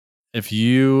if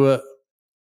you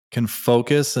can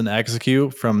focus and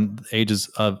execute from age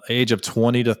of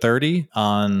 20 to 30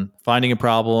 on finding a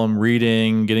problem,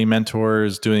 reading, getting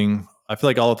mentors, doing, I feel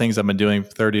like all the things I've been doing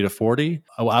 30 to 40,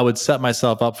 I would set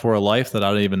myself up for a life that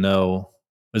I don't even know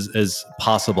is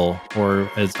possible or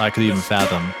as I could even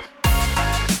fathom.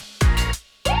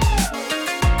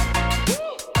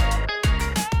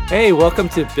 Hey, welcome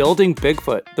to Building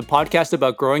Bigfoot, the podcast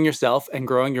about growing yourself and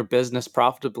growing your business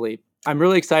profitably. I'm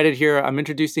really excited here. I'm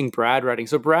introducing Brad Redding.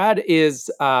 So Brad is,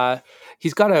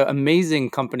 he's got an amazing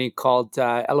company called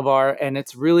Elevar, and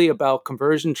it's really about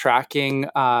conversion tracking.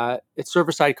 It's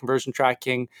server-side conversion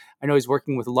tracking. I know he's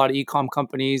working with a lot of e-com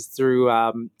companies through,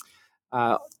 all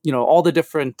the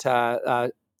different,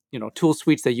 tool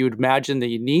suites that you would imagine that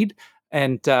you need,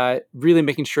 and really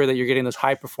making sure that you're getting those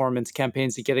high-performance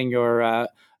campaigns to getting your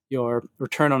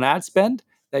return on ad spend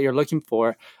that you're looking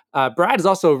for. Brad is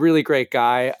also a really great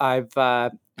guy. I've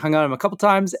hung out with him a couple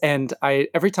times, and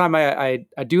every time I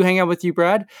do hang out with you,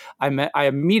 Brad, I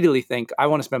immediately think I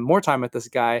want to spend more time with this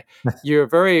guy. You're a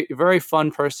very, very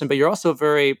fun person, but you're also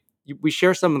we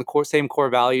share some of the same core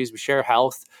values. We share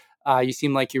health. You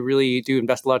seem like you really do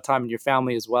invest a lot of time in your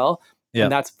family as well, Yeah.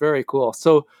 and that's very cool.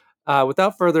 So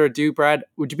without further ado, Brad,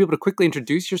 would you be able to quickly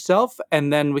introduce yourself,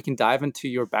 and then we can dive into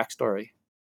your backstory?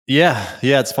 Yeah.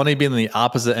 It's funny being the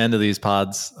opposite end of these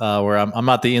pods, where I'm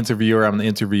not the interviewer, I'm the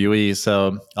interviewee.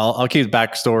 So I'll keep the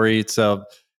backstory. So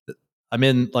I'm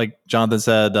in, like Jonathan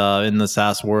said, in the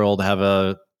SaaS world. Have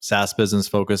a SaaS business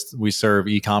focused. We serve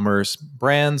e-commerce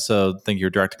brands, so think your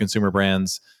direct to consumer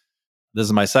brands. This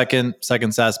is my second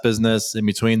SaaS business. In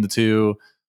between the two,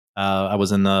 I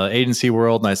was in the agency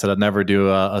world, and I said I'd never do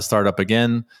a startup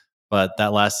again. But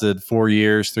that lasted 4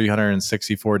 years,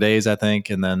 364 days, I think,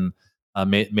 and then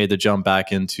made the jump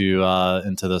back into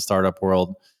the startup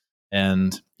world.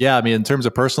 And yeah, I mean, in terms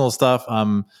of personal stuff,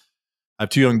 I have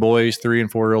 2 young boys, 3 and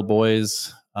 4-year-old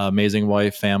boys, amazing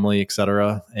wife, family,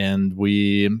 etc. And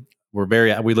we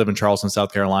live in Charleston,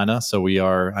 South Carolina, so we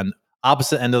are on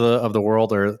opposite end of the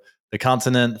world, or the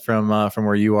continent from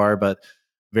where you are, but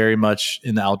very much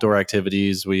in the outdoor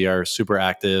activities. We are super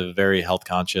active, very health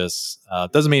conscious.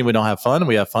 Doesn't mean we don't have fun.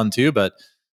 We have fun too, but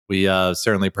we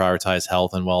certainly prioritize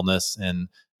health and wellness and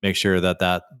make sure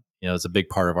that is a big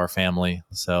part of our family.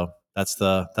 So that's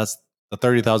the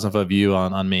 30,000 foot view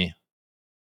on me.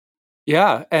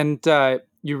 Yeah, and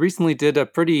you recently did a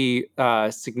pretty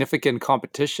significant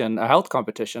competition, a health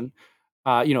competition.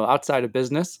 Outside of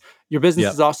business, your business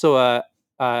Yep. is also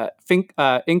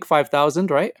Inc.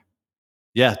 5000, right?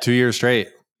 Yeah, 2 years straight.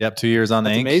 Yep, 2 years on the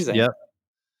That's Inc. amazing. Yep.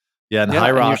 Yeah, and Yeah,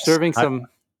 and you're serving some.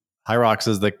 High Rocks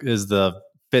is the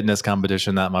fitness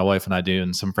competition that my wife and I do,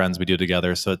 and some friends we do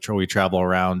together. So we travel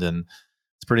around, and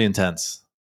it's pretty intense.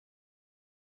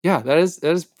 Yeah, that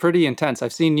is pretty intense.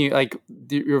 I've seen you, like,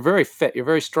 you're very fit, you're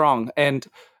very strong, and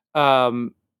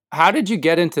how did you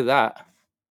get into that?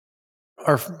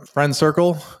 Our friend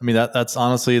circle. I mean, that's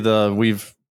honestly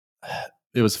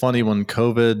it was funny when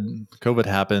COVID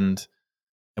happened,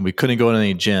 and we couldn't go to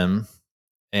any gym.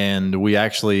 And we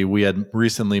had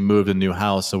recently moved a new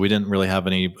house, so we didn't really have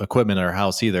any equipment in our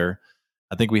house either.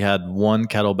 I think we had one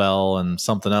kettlebell and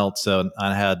something else. So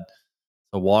I had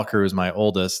a walker, who's my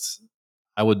oldest.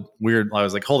 I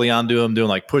was like holding on to him, doing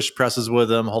like push presses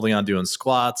with him, holding on, doing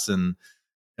squats. And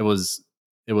it was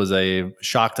a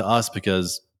shock to us,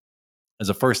 because it's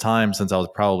the first time since I was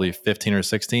probably 15 or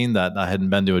 16 that I hadn't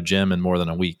been to a gym in more than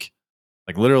a week.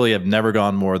 Like, literally, I've never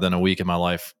gone more than a week in my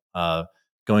life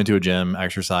going to a gym,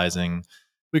 exercising.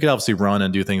 We could obviously run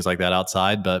and do things like that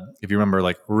outside, but if you remember,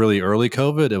 like really early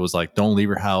COVID, it was like, don't leave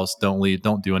your house,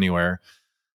 don't do anywhere.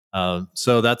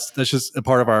 So that's just a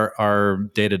part of our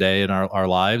day to day and our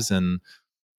lives. And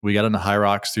we got into High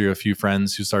Rocks through a few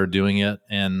friends who started doing it.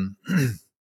 And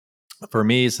for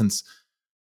me, since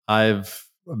I've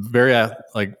very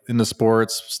like into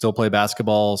sports, still play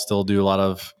basketball, still do a lot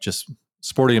of just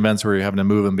sporting events where you're having to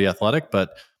move and be athletic,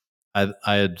 but I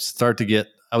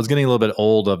was getting a little bit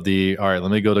old of all right, let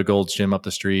me go to Gold's Gym up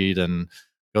the street and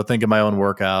go think of my own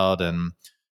workout and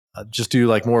just do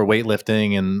like more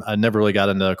weightlifting. And I never really got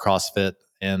into CrossFit.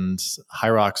 And High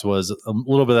Rocks was a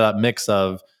little bit of that mix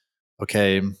of,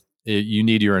 okay, you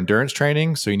need your endurance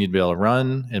training, so you need to be able to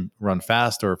run and run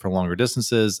fast or for longer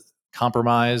distances,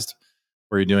 compromised,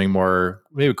 where you're doing more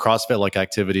maybe CrossFit like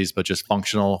activities, but just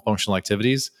functional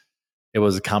activities. It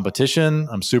was a competition.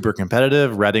 I'm super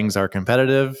competitive. Reddings are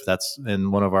competitive. That's in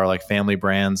one of our like family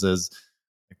brands.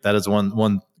 That is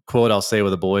one quote I'll say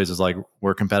with the boys is like,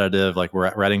 we're competitive. Like,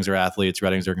 Reddings are athletes.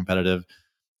 Reddings are competitive.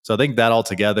 So I think that all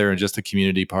together, and just the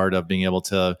community part of being able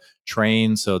to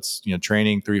train. So it's,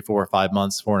 training 3, 4, 5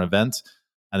 months for an event.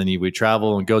 and then we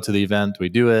travel and go to the event, we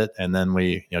do it, and then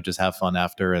we just have fun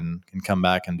after and can come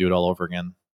back and do it all over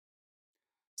again.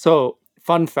 So,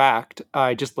 fun fact,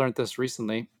 I just learned this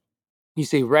recently. You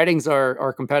say Reddings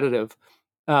are competitive.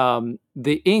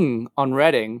 The ing on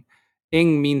Redding,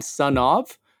 ing means son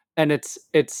of, and it's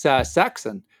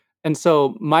Saxon. And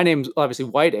so my name's obviously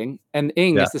Whiting, and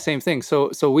ing Yeah, is the same thing.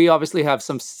 So we obviously have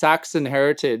some Saxon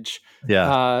heritage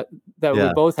yeah, uh, that we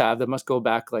yeah. both have that must go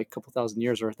back like a couple thousand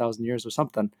years or 1,000 years or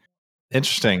something.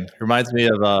 Interesting. Reminds me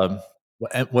of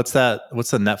what's that?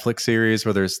 What's the Netflix series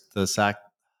where there's the sack?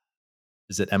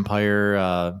 Is it Empire?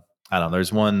 I don't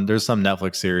know. There's some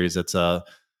Netflix series. It's a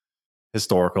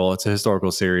historical. It's a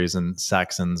historical series, and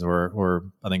Saxons were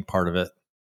I think part of it.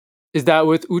 Is that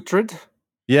with Uhtred?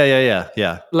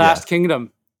 Yeah. Last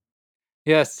Kingdom.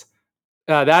 Yes.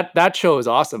 That show is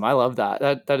awesome. I love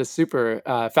that. That is super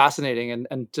fascinating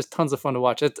and just tons of fun to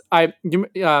watch.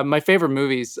 My favorite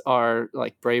movies are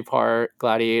like Braveheart,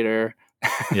 Gladiator.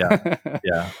 Yeah.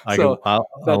 Yeah. So I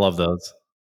that love those.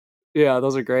 yeah,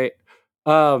 those are great.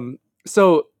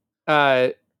 So uh,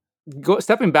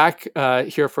 stepping back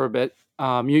here for a bit,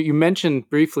 you mentioned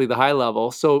briefly the high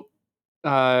level. So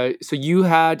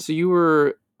you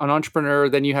were an entrepreneur,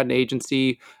 then you had an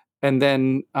agency, and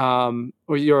then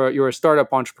or you're a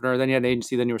startup entrepreneur, then you had an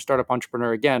agency, then you were a startup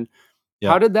entrepreneur again.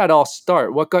 How Yeah. did that all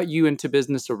start? What got you into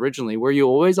business originally? Were you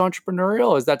always entrepreneurial,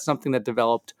 or is that something that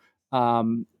developed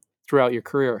um, throughout your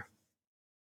career?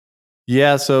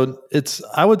 Yeah, so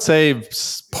I would say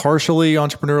partially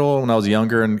entrepreneurial when I was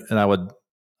younger, and I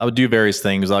would do various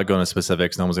things without going into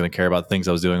specifics. No one's going to care about things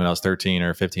I was doing when I was 13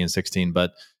 or 15, 16.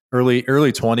 But early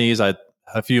 20s,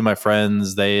 a few of my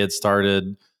friends, they had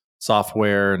started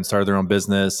software and started their own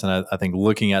business. And I think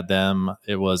looking at them,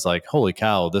 it was like, holy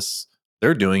cow,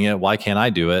 they're doing it. Why can't I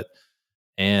do it?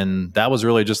 And that was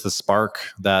really just the spark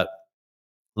that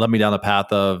led me down the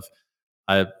path of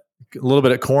a little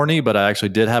bit corny, but I actually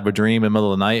did have a dream in the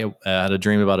middle of the night. I had a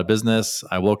dream about a business.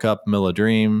 I woke up in the middle of the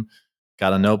dream,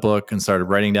 got a notebook and started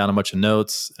writing down a bunch of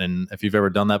notes. And if you've ever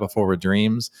done that before with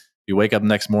dreams, you wake up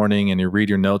next morning and you read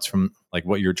your notes from like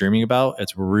what you're dreaming about.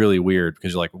 It's really weird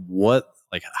because you're like, what?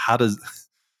 Like, how did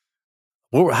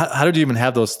you even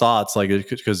have those thoughts? Like,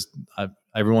 because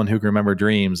everyone who can remember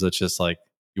dreams, it's just like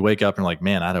you wake up and like,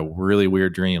 man, I had a really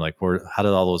weird dream. Like, how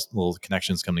did all those little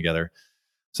connections come together?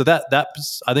 So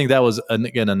I think that was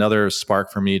again another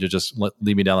spark for me to just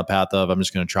lead me down the path of I'm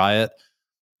just going to try it.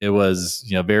 It was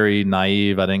very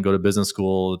naive. I didn't go to business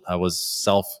school. I was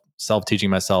self teaching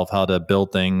myself how to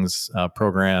build things,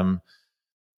 program,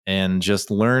 and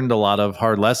just learned a lot of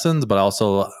hard lessons. But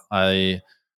also I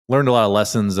learned a lot of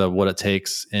lessons of what it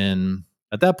takes in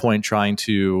at that point trying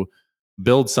to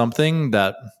build something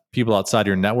that people outside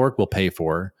your network will pay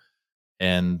for.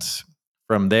 And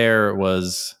from there it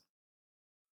was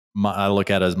I look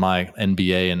at it as my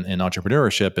MBA in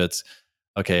entrepreneurship. It's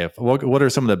okay. What are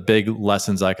some of the big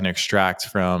lessons I can extract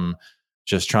from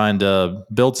just trying to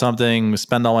build something,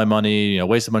 spend all my money,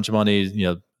 waste a bunch of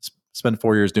money, spend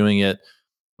 4 years doing it.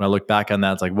 When I look back on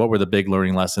that, it's like, what were the big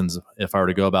learning lessons if I were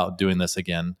to go about doing this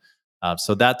again?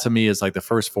 So that to me is like the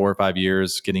first 4 or 5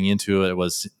 years getting into it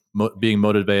was being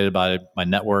motivated by my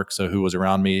network. So who was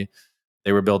around me,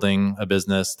 they were building a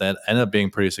business that ended up being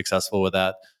pretty successful with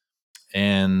that,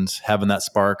 and having that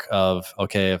spark of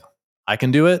okay, if I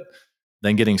can do it,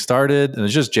 then getting started. And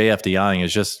it's just JFDIing,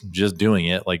 is just doing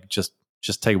it. Like just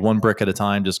take one brick at a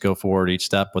time, just go forward each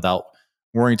step without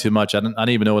worrying too much. I didn't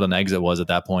even know what an exit was at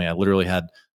that point.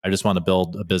 I just wanted to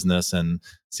build a business and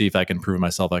see if I can prove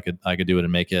myself I could do it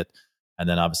and make it. And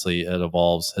then obviously it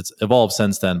evolves. It's evolved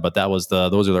since then, but those are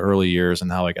the early years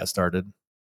and how I got started.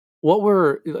 What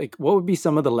would be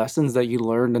some of the lessons that you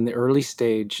learned in the early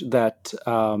stage that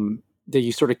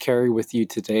you sort of carry with you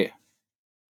today?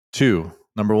 Two,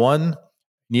 number one,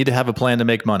 need to have a plan to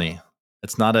make money.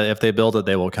 It's not if they build it,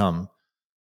 they will come.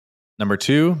 Number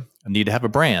two, need to have a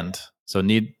brand. So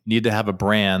need to have a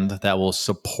brand that will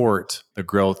support the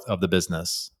growth of the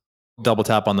business. Double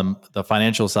tap on the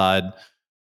financial side.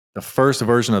 The first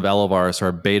version of Elevar, so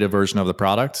our beta version of the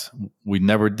product, we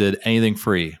never did anything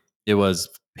free. It was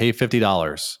pay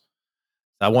 $50.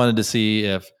 I wanted to see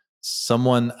if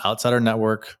someone outside our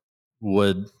network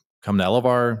would come to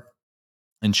Elevar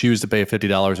and choose to pay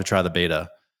 $50 to try the beta.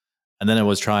 And then it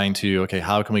was trying to, okay,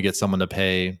 how can we get someone to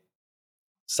pay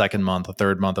second month, a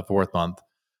third month, a fourth month?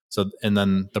 So, and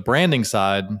then the branding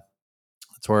side,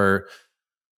 that's where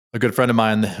a good friend of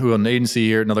mine who owned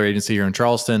another agency here in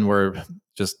Charleston, where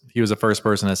he was the first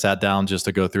person that sat down just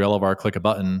to go through Elevar, click a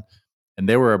button. And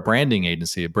they were a branding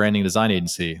agency, a branding design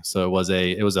agency. So it was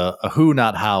a who,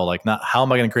 not how. Like, not how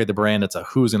am I going to create the brand? It's a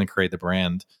who's going to create the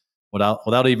brand.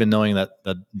 without even knowing that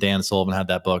Dan Sullivan had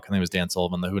that book. I think it was Dan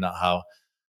Sullivan, The Who Not How.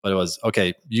 But it was,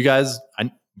 okay, you guys,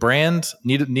 brand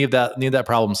need that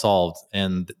problem solved,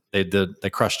 and they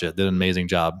crushed it. Did an amazing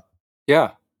job.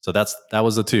 Yeah. So that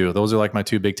was the two. Those are like my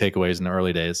two big takeaways in the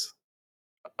early days.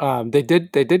 They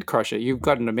did crush it. You've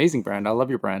got an amazing brand. I love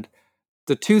your brand.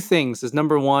 The two things is,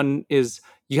 number one is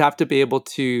you have to be able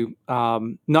to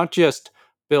not just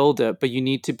build it, but you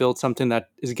need to build something that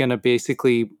is going to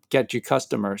basically get you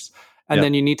customers. And Yep.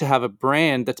 then you need to have a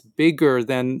brand that's bigger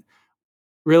than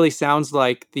really sounds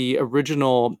like the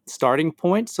original starting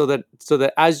point, so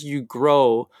that as you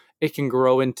grow, it can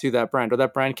grow into that brand, or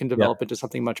that brand can Yep. develop into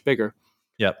something much bigger.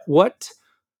 Yep.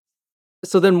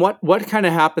 So then what kind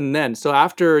of happened then? So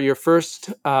after your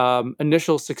first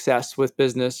initial success with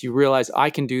business, you realize, I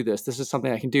can do this. This is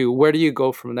something I can do. Where do you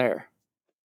go from there?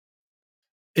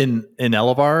 In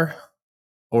Elevar,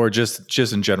 or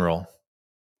just in general?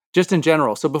 Just in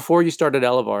general. So before you started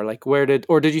Elevar, like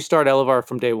did you start Elevar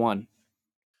from day one?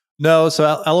 No,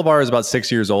 so Elevar is about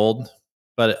 6 years old,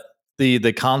 but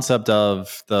the concept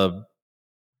of the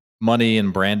money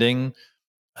and branding,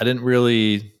 I didn't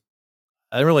really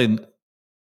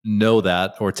know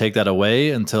that or take that away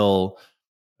until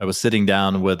I was sitting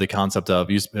down with the concept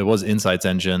of, it was Insights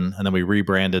Engine, and then we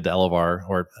rebranded to Elevar,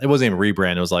 or it wasn't even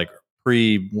rebrand. It was like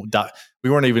we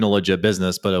weren't even a legit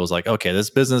business, but it was like, okay,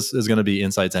 this business is going to be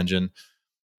Insights Engine.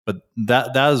 But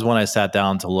that is when I sat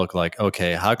down to look like,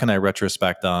 okay, how can I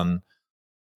retrospect on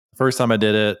the first time I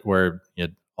did it, where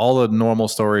all the normal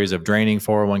stories of draining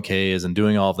 401ks and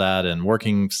doing all of that and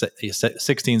working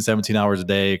 16, 17 hours a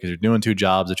day because you're doing two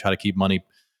jobs to try to keep money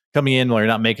coming in while you're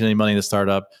not making any money in the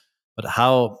startup. But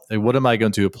what am I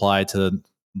going to apply to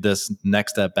this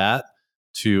next at bat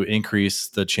to increase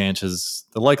the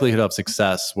likelihood of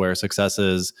success, where success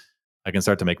is, I can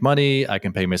start to make money, I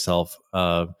can pay myself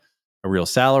a real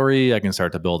salary, I can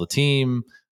start to build a team.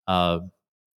 So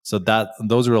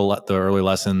those were the early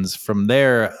lessons. From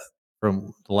there,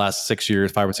 from the last 6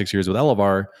 years, 5 or 6 years with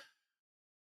Elevar,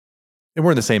 and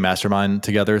we're in the same mastermind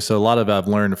together. So a lot of I've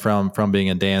learned from being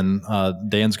in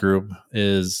Dan's group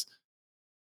is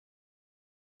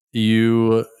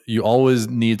you always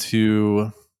need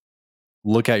to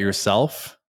look at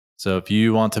yourself. So if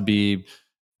you want to be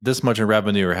this much in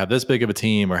revenue, or have this big of a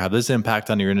team, or have this impact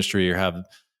on your industry, or have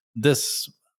this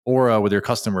aura with your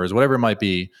customers, whatever it might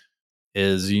be,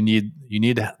 is you need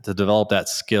to develop that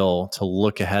skill to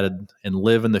look ahead and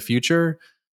live in the future,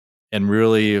 and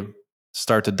really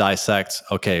start to dissect,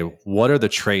 okay, what are the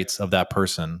traits of that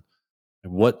person?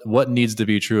 What needs to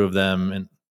be true of them and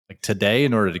like today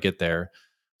in order to get there?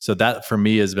 So that for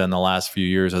me has been the last few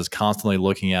years, is constantly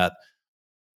looking at,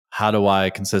 how do I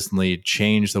consistently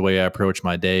change the way I approach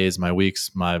my days, my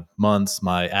weeks, my months,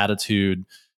 my attitude,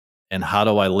 and how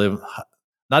do I live?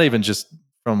 Not even just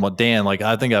from what Dan, like,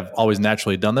 I think I've always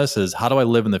naturally done this, is how do I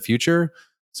live in the future?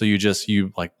 So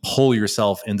you like pull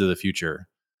yourself into the future.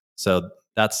 So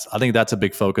I think that's a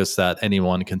big focus that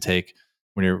anyone can take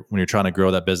when you're trying to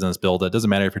grow that business, build it. It doesn't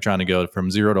matter if you're trying to go from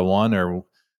 0 to 1 or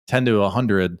 10 to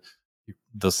 100.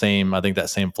 I think that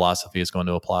same philosophy is going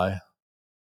to apply.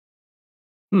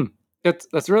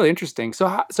 That's really interesting. So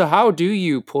how do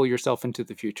you pull yourself into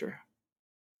the future?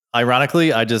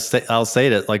 Ironically, I'll say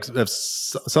it like, if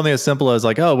something as simple as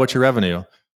like, oh, what's your revenue?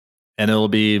 And it'll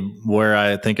be where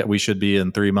I think we should be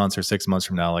in 3 months or 6 months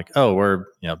from now. Like, oh, we're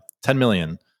 10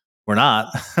 million. We're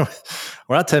not,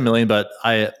 we're not 10 million, but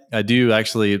I do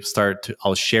actually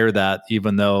I'll share that,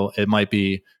 even though it might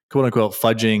be quote unquote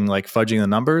fudging the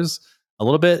numbers a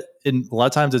little bit. A lot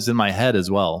of times it's in my head as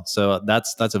well. So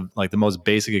that's like the most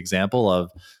basic example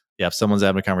of, if someone's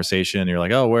having a conversation and you're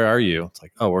like, oh, where are you? It's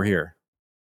like, oh, we're here.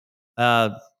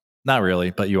 Not really,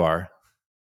 but you are.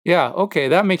 Yeah, okay,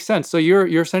 that makes sense. So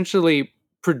you're essentially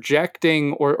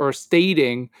projecting or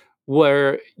stating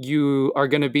where you are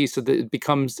going to be, so that it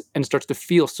becomes and starts to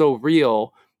feel so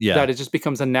real Yeah. that it just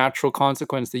becomes a natural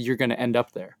consequence that you're going to end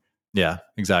up there. Yeah, And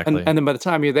exactly. then by the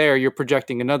time you're there, you're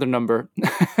projecting another number.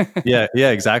 Yeah,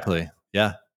 exactly.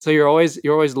 Yeah. So you're always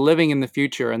living in the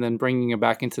future and then bringing it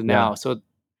back into Yeah. now. So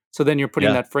then you're putting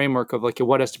Yeah. that framework of like,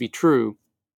 what has to be true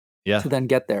Yeah. to then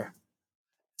get there.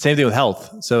 Same thing with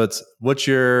health. So it's what's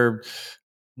your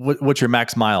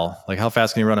max mile? Like, how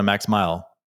fast can you run a max mile?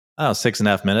 I don't know,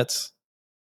 6.5 minutes.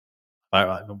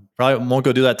 I probably won't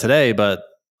go do that today, but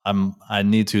I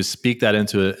need to speak that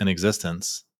into an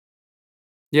existence.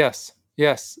 Yes,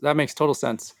 that makes total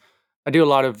sense. I do a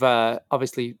lot of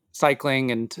obviously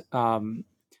cycling and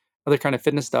other kind of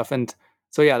fitness stuff, and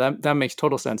so yeah, that makes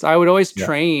total sense. I would always Yeah.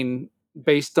 train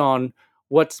based on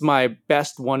what's my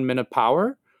best 1 minute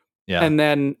power, Yeah. and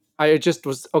then I just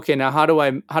was okay. Now, how do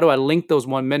I link those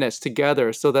 1 minutes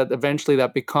together so that eventually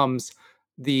that becomes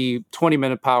the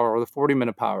 20-minute power or the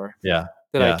 40-minute power Yeah.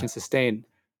 that I Yeah. can sustain?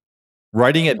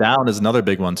 Writing it down is another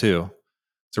big one too.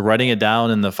 So writing it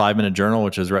down in the 5-minute journal,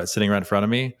 which is sitting right in front of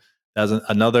me, as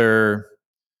another,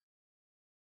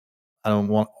 I don't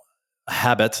want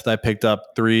habit that I picked up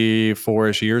 3,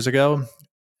 4-ish years ago.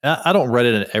 I don't write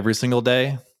it in every single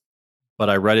day, but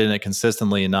I write it in it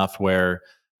consistently enough where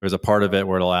there's a part of it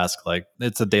where it'll ask, like,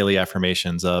 it's a daily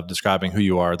affirmations of describing who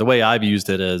you are. The way I've used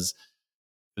it is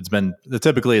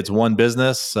typically it's one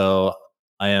business. So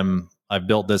I've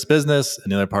built this business,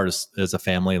 and the other part is a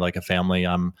family, like a family.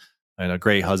 I'm a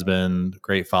great husband,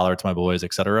 great father to my boys,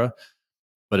 etc.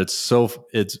 But it's so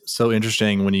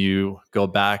interesting when you go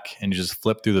back and you just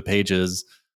flip through the pages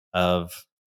of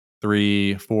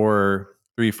 3, 4,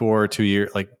 2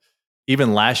 years. Like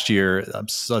even last year, I'm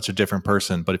such a different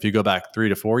person. But if you go back 3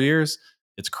 to 4 years,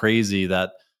 it's crazy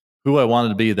that who I wanted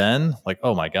to be then, like,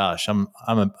 oh my gosh,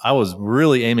 I was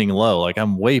really aiming low. Like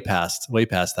I'm way past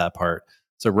that part.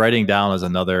 So writing down is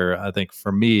another, I think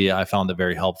for me, I found it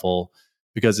very helpful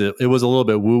because it was a little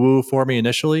bit woo woo for me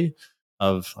initially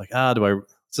of like, does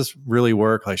this really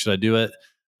work? Like, should I do it?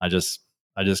 I just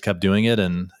kept doing it.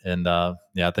 And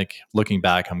yeah, I think looking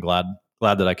back, I'm glad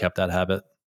that I kept that habit.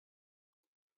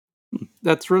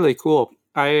 That's really cool.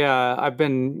 I'm not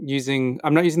using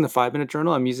the 5-minute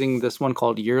journal. I'm using this one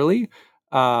called Yearly,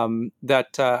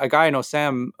 that a guy I know,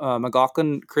 Sam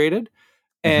McLaughlin, created.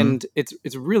 Hmm. And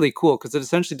it's really cool because it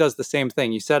essentially does the same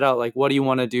thing. You set out like what do you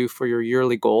want to do for your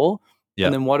yearly goal, and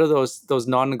Yep. then what are those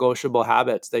non-negotiable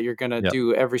habits that you're going to Yep.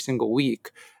 do every single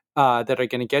week that are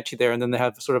going to get you there, and then they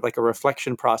have sort of like a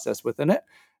reflection process within it.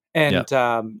 Yep.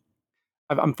 And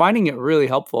I'm finding it really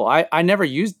helpful. I never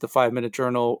used the 5-minute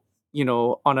journal,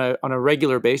 on a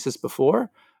regular basis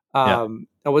before. Yeah.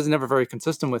 I was never very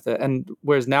consistent with it, and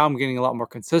whereas now I'm getting a lot more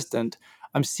consistent,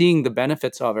 I'm seeing the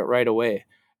benefits of it right away,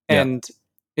 Yep. and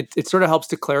it sort of helps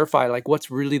to clarify like what's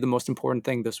really the most important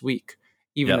thing this week,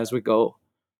 even Yep. as we go.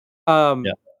 Um,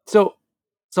 Yep. so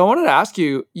so I wanted to ask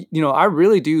you, I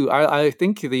really do. I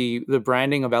think the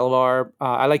branding of Elevar,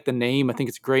 I like the name. I think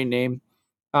it's a great name.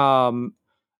 Um,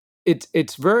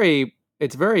 it's very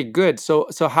good.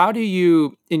 So how do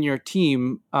you in your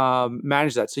team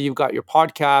manage that? So you've got your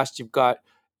podcast, you've got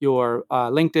your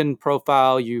LinkedIn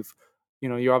profile, you're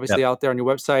obviously Yep. out there on your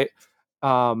website.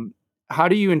 Um, how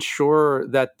do you ensure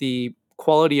that the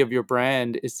quality of your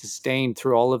brand is sustained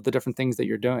through all of the different things that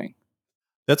you're doing?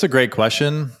 That's a great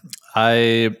question.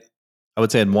 I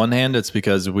would say on one hand, it's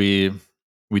because we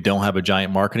don't have a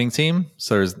giant marketing team,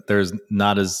 so there's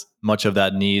not as much of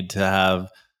that need to have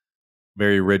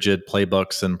very rigid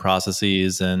playbooks and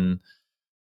processes and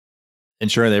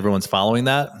ensuring that everyone's following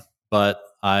that. But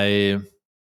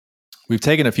we've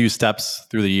taken a few steps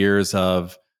through the years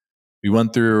of we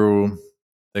went through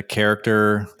the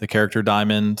character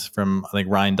diamond from, I think,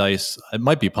 Ryan Dice. It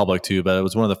might be public too, but it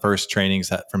was one of the first trainings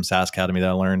from SaaS Academy that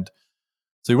I learned.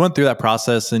 So we went through that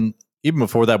process, and even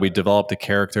before that, we developed a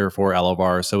character for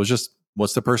Elevar. So it was just,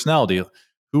 what's the personality?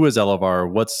 Who is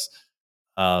Elevar? What's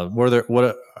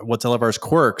Elevar's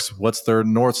quirks? What's their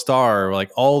North Star?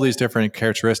 Like all these different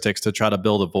characteristics to try to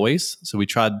build a voice. So we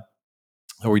tried,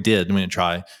 or we did. We didn't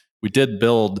try. We did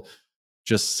build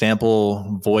just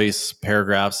sample voice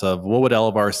paragraphs of what would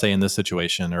Elevar say in this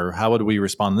situation, or how would we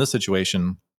respond in this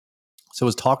situation. So it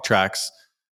was talk tracks,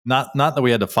 not that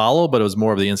we had to follow, but it was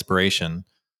more of the inspiration.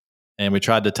 And we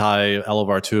tried to tie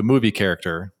Elevar to a movie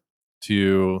character,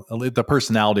 to the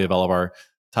personality of Elevar,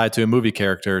 tied to a movie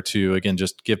character, to again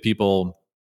just give people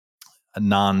a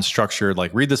non-structured,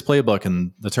 like, read this playbook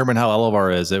and determine how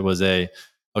Elevar is. It was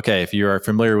okay, if you are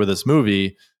familiar with this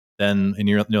movie, then and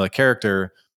you're the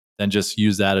character, then just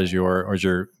use that as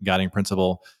your guiding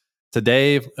principle.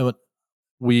 Today,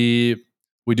 we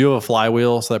we do have a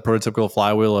flywheel, so that prototypical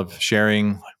flywheel of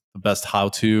sharing the best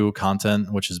how-to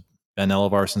content, which has been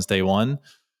Elevar since day one,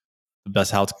 the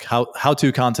best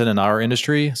how-to content in our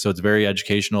industry. So it's very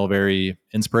educational, very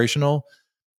inspirational.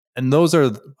 And those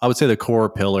are, I would say, the core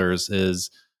pillars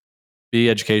is be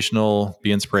educational,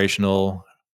 be inspirational,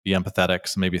 be empathetic.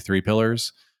 So maybe 3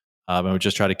 pillars. And we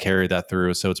just try to carry that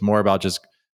through. So it's more about just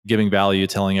giving value,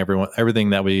 telling everyone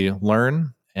everything that we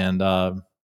learn. And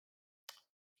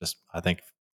just, I think,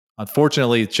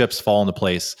 unfortunately, chips fall into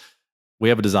place. We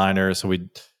have a designer, so we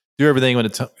do everything when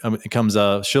it comes.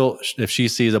 If she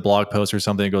sees a blog post or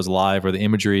something that goes live, or the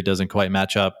imagery doesn't quite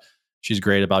match up, she's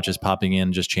great about just popping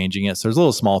in, just changing it. So there's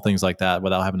little small things like that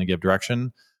without having to give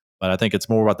direction. But I think it's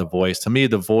more about the voice. To me,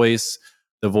 the voice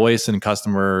and the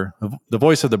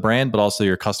voice of the brand, but also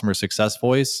your customer success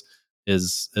voice.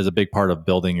 is a big part of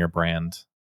building your brand.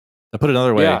 To put it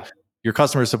another way, Yeah. your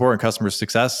customer support and customer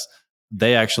success,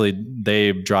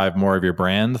 they drive more of your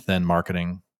brand than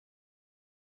marketing.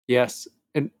 Yes.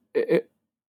 And it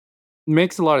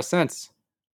makes a lot of sense.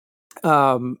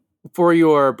 Um, for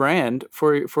your brand,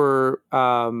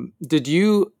 did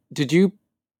you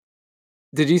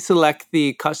select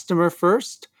the customer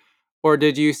first, or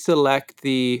did you select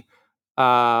the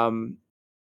um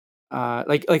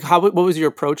like how what was your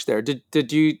approach there?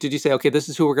 Did you say, okay, this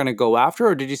is who we're going to go after,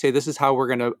 or did you say this is how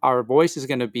our voice is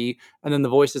going to be, and then the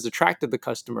voice has attracted the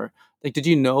customer? Like, did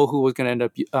you know who was going to end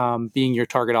up being your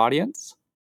target audience?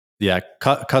 Yeah,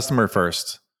 customer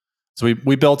first. So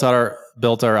we built our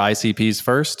ICPs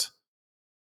first.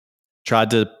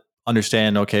 Tried to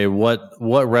understand, okay, what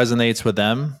resonates with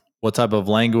them, what type of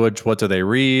language, what do they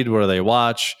read, what do they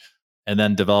watch, and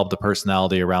then develop the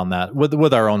personality around that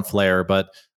with our own flair, but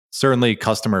certainly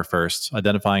customer first,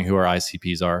 identifying who our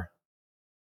ICPs are.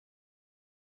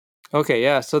 Okay,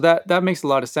 yeah. So that makes a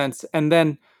lot of sense. And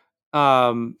then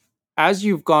um as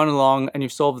you've gone along and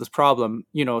you've solved this problem,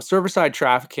 server side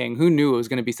trafficking, who knew it was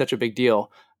going to be such a big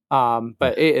deal?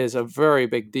 But it is a very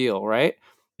big deal, right?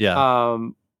 Yeah.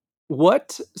 Um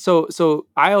so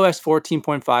iOS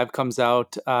 14.5 comes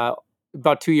out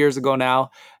about 2 years ago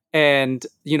now, and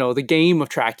the game of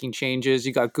tracking changes.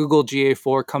 You got Google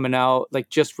GA4 coming out, like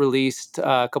just released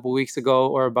a couple weeks ago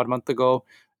or about a month ago.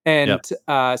 Yep.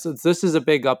 And so this is a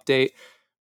big update.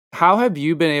 How have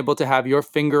you been able to have your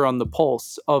finger on the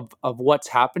pulse of what's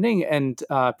happening and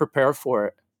prepare for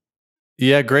it?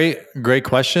 Yeah, great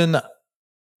question.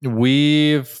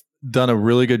 We've done a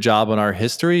really good job on our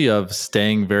history of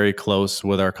staying very close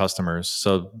with our customers.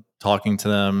 So talking to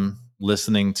them,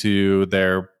 listening to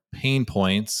their pain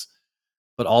points,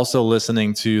 but also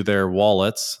listening to their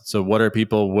wallets. So what are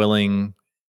people willing,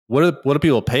 what do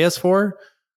people pay us for?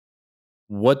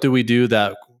 What do we do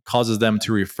that causes them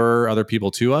to refer other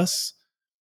people to us?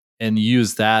 And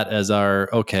use that as our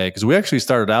okay, because we actually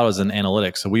started out as an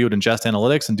analytics. So we would ingest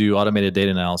analytics and do automated data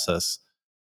analysis.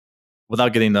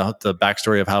 Without getting the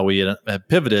backstory of how we had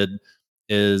pivoted,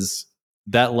 is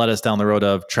that led us down the road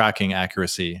of tracking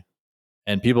accuracy,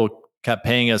 and people kept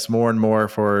paying us more and more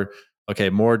for okay,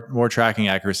 more tracking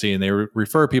accuracy, and they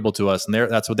refer people to us, and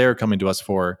that's what they're coming to us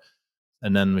for.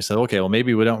 And then we said, okay, well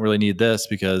maybe we don't really need this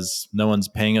because no one's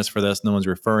paying us for this, no one's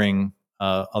referring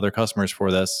other customers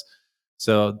for this.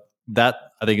 So that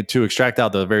I think to extract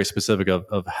out the very specific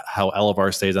of how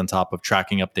Elevar stays on top of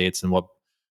tracking updates and what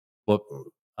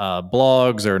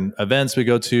blogs or events we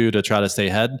go to try to stay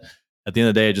ahead. At the end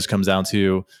of the day, it just comes down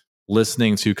to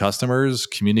listening to customers,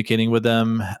 communicating with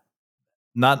them,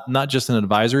 not just an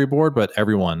advisory board, but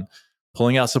everyone,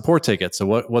 pulling out support tickets. So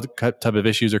what type of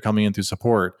issues are coming in through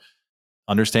support?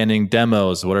 Understanding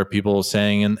demos. What are people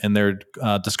saying in their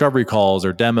discovery calls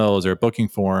or demos or booking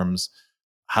forms?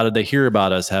 How did they hear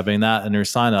about us? Having that in their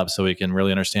sign up so we can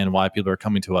really understand why people are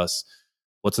coming to us.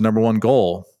 What's the number one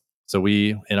goal? So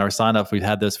we in our sign up, we've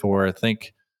had this for I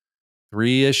think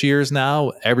 3-ish years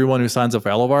now. Everyone who signs up for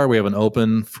Elevar, we have an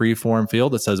open free form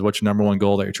field that says what's your number one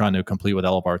goal that you're trying to complete with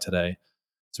Elevar today.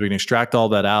 So we can extract all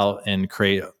that out and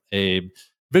create a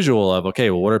visual of okay,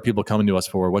 well, what are people coming to us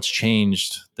for? What's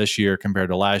changed this year compared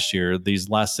to last year? These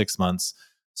last 6 months.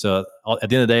 So at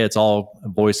the end of the day, it's all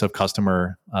voice of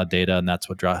customer data, and that's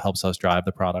what helps us drive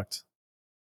the product.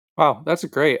 Wow, that's a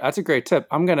great tip.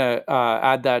 I'm gonna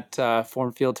add that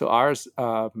form field to ours,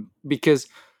 because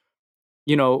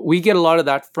we get a lot of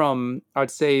that from,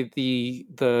 I'd say,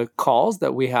 the calls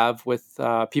that we have with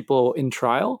people in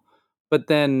trial. But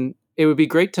then it would be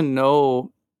great to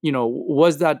know,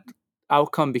 was that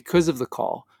outcome because of the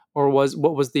call, or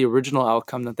what was the original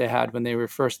outcome that they had when they were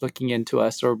first looking into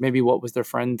us, or maybe what was their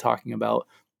friend talking about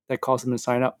that caused them to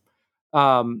sign up.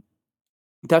 Um,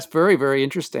 that's very, very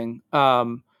interesting.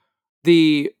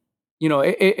 The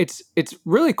it's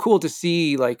really cool to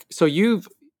see, like, so you've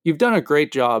done a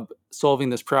great job solving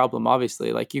this problem.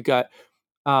 Obviously, like, you got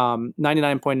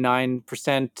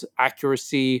 99.9%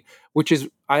 accuracy, which is,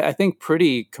 I think,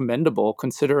 pretty commendable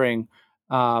considering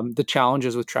the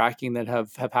challenges with tracking that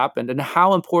have happened and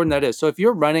how important that is. So if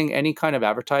you're running any kind of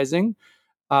advertising,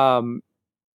 um,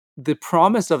 the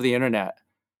promise of the internet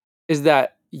is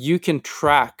that you can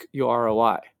track your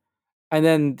ROI. And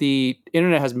then the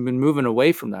internet has been moving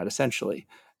away from that, essentially.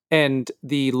 And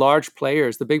the large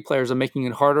players, the big players, are making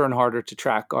it harder and harder to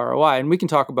track ROI. And we can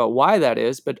talk about why that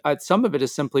is, but some of it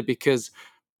is simply because,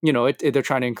 they're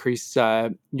trying to increase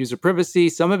user privacy.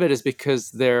 Some of it is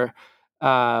because they're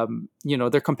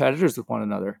competitors with one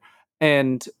another.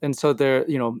 And so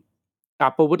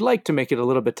Apple would like to make it a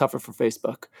little bit tougher for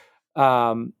Facebook.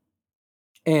 Um,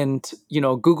 And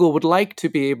Google would like to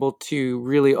be able to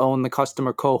really own the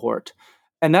customer cohort,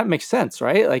 and that makes sense,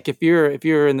 right? Like if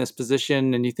you're in this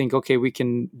position and you think, okay, we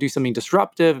can do something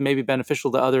disruptive, maybe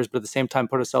beneficial to others, but at the same time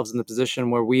put ourselves in the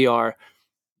position where we are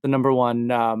the number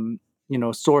one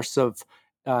source of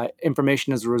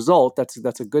information as a result.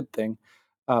 That's a good thing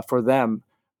for them.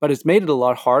 But it's made it a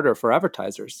lot harder for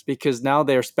advertisers because now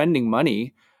they're spending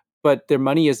money, but their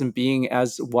money isn't being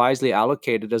as wisely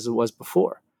allocated as it was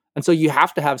before. And so you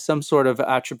have to have some sort of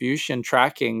attribution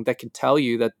tracking that can tell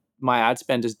you that my ad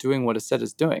spend is doing what it said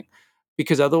it's doing,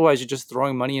 because otherwise you're just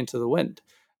throwing money into the wind.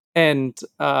 And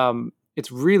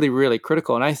it's really, really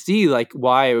critical. And I see like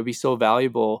why it would be so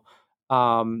valuable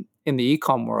in the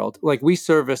ecom world. Like we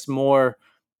service more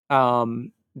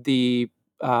the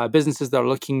businesses that are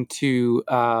looking to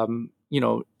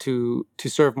to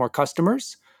serve more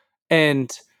customers,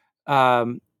 and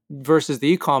versus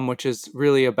the ecom, which is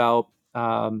really about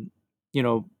you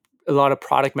know a lot of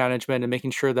product management and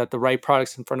making sure that the right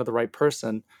product's in front of the right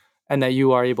person, and that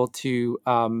you are able to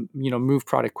move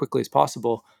product quickly as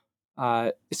possible.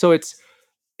 So it's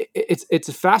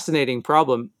a fascinating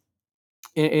problem.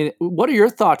 And what are your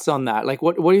thoughts on that? Like,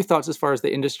 what are your thoughts as far as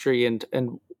the industry and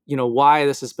why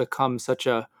this has become such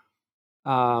a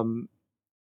um,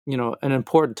 an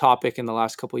important topic in the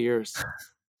last couple of years?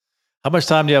 How much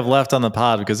time do you have left on the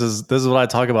pod? Because this is what I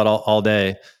talk about all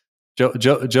day.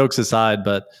 Jokes aside,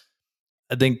 but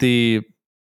I think the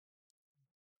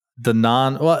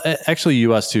actually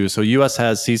US too. So US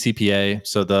has CCPA,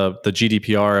 so the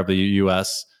GDPR of the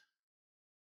US.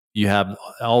 You have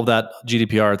all of that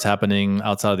GDPR. It's happening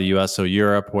outside of the US. So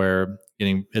Europe, where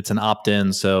it's an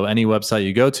opt-in. So any website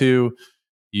you go to,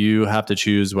 you have to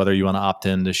choose whether you want to opt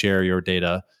in to share your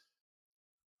data.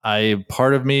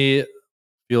 Part of me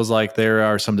feels like there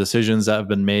are some decisions that have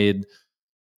been made,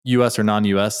 US or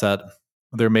non-US, that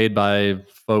they're made by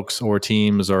folks or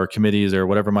teams or committees or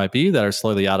whatever it might be that are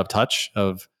slightly out of touch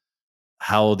of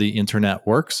how the internet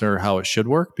works or how it should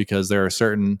work, because there are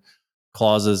certain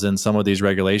clauses in some of these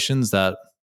regulations that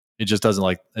it just doesn't,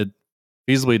 like, it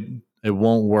feasibly, it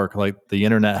won't work. Like, the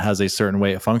internet has a certain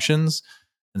way it functions,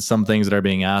 and some things that are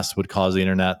being asked would cause the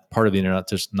internet, part of the internet,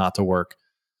 just not to work.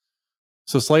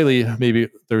 So slightly, maybe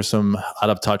there's some out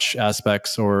of touch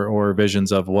aspects or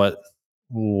visions of what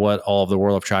all of the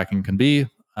world of tracking can be.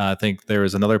 I think there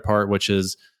is another part, which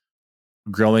is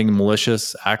growing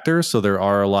malicious actors. So there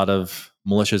are a lot of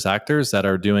malicious actors that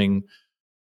are doing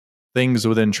things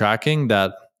within tracking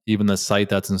that even the site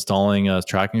that's installing a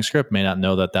tracking script may not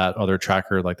know that that other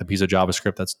tracker, like the piece of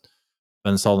JavaScript that's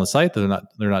been installed on the site, that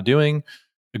they're not doing.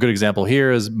 A good example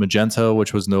here is Magento,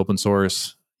 which was an open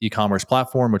source e-commerce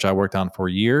platform, which I worked on for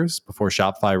years before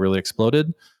Shopify really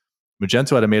exploded.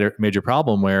 Magento had a major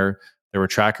problem where there were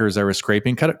trackers that were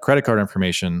scraping credit card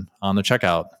information on the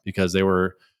checkout because they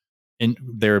were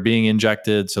being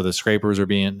injected. So the scrapers are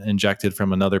being injected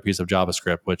from another piece of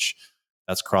JavaScript, which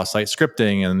that's cross-site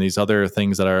scripting and these other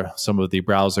things that are some of the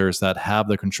browsers that have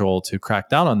the control to crack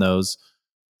down on those.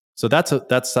 So that's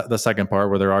the second part,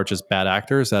 where there are just bad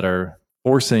actors that are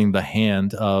forcing the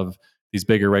hand of these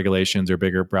bigger regulations or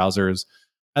bigger browsers.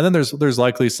 And then there's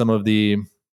likely some of the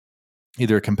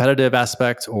either competitive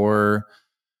aspect or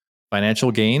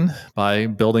financial gain by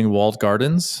building walled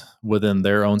gardens within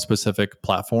their own specific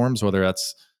platforms, whether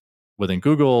that's within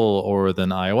Google or within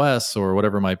iOS or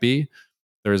whatever it might be.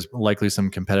 There's likely some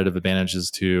competitive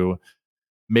advantages to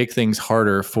make things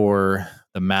harder for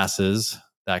the masses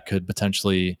that could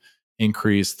potentially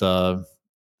increase the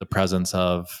presence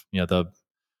of,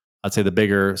 I'd say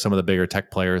some of the bigger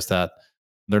tech players, that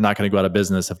they're not going to go out of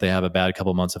business if they have a bad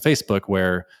couple months of Facebook,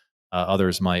 where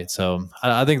others might. So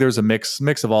I think there's a mix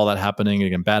of all that happening.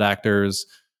 Again, bad actors,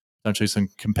 potentially some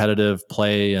competitive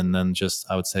play, and then just,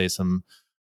 I would say, some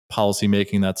policy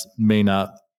making that's may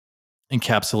not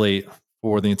encapsulate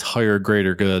for the entire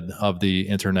greater good of the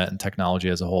internet and technology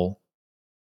as a whole.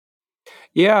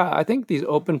 Yeah, I think these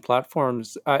open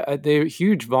platforms, they're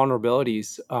huge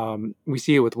vulnerabilities. We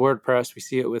see it with WordPress, we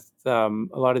see it with a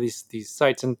lot of these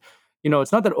sites, and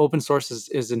it's not that open source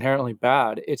is inherently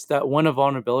bad. It's that when a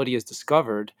vulnerability is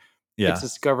discovered, it's Yeah.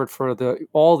 discovered for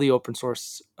all the open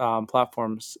source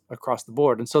platforms across the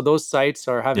board, and so those sites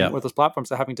are having, Yeah. or those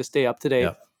platforms are having to stay up to Yeah.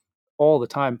 date all the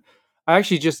time. I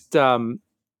actually just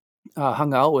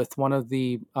hung out with one of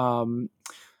the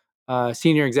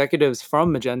senior executives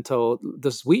from Magento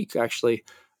this week. Actually,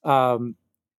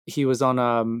 he was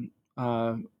on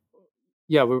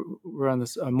yeah, we're on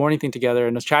this morning thing together,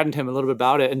 and I was chatting to him a little bit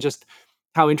about it, and just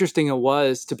how interesting it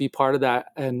was to be part of that.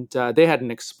 And they had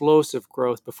an explosive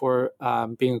growth before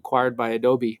being acquired by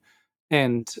Adobe,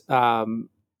 and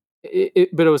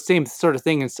but it was same sort of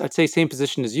thing. I'd say same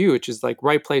position as you, which is like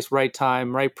right place, right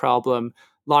time, right problem.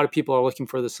 A lot of people are looking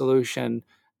for the solution,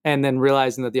 and then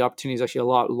realizing that the opportunity is actually a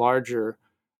lot larger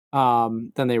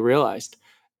than they realized.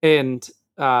 And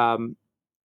um,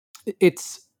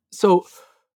 it's so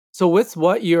so with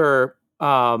what you're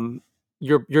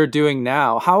doing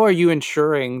now, how are you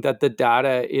ensuring that the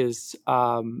data is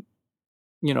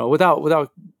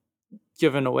without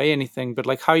giving away anything, but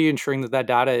like how are you ensuring that that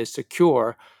data is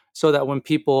secure so that when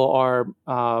people are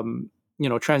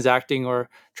transacting or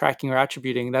tracking or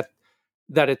attributing that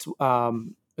it's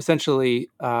essentially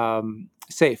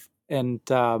safe and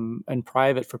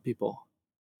private for people.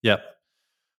 Yep.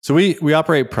 So we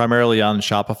operate primarily on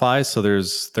Shopify. So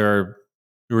there are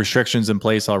restrictions in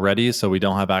place already. So we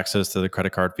don't have access to the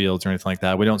credit card fields or anything like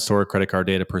that. We don't store credit card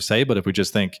data per se, but if we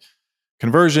just think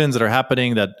conversions that are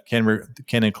happening that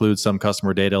can include some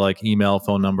customer data like email,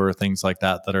 phone number, things like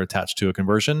that that are attached to a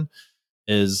conversion,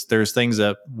 is there's things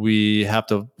that we have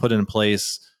to put in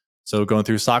place. So going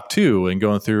through SOC 2 and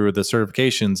going through the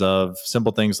certifications of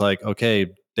simple things like, okay,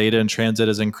 data in transit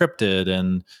is encrypted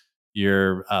and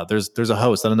there's a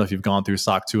host. I don't know if you've gone through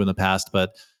SOC 2 in the past,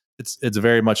 but it's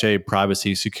very much a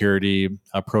privacy security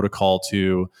protocol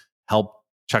to help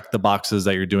check the boxes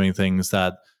that you're doing things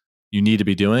that you need to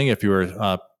be doing if you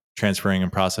are transferring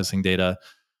and processing data.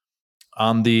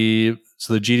 On the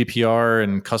GDPR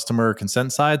and customer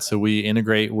consent side, so we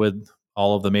integrate with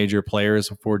all of the major players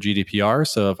for GDPR.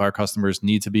 So if our customers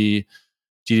need to be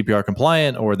GDPR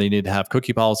compliant or they need to have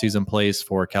cookie policies in place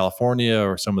for California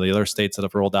or some of the other states that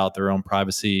have rolled out their own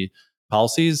privacy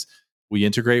policies, we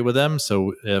integrate with them.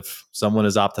 So if someone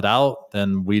is opted out,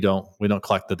 then we don't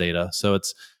collect the data. So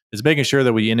it's making sure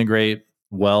that we integrate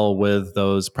well with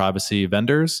those privacy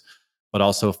vendors, but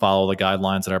also follow the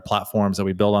guidelines that our platforms that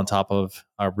we build on top of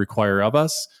require of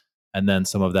us. And then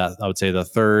some of that, I would say the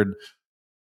third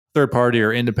party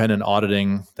or independent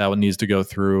auditing that one needs to go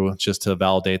through just to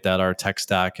validate that our tech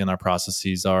stack and our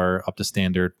processes are up to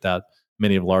standard that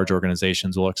many of large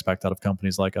organizations will expect out of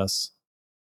companies like us.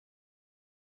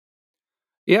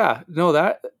 Yeah, no,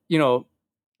 that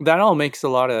all makes a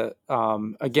lot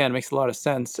of again makes a lot of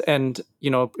sense. And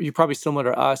you're probably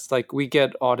similar to us. Like we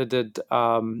get audited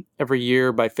every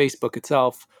year by Facebook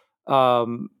itself.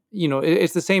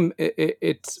 It's the same.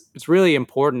 It's really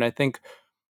important. I think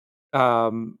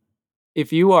um,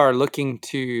 if you are looking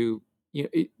to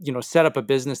set up a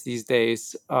business these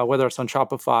days, whether it's on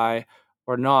Shopify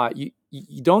or not, you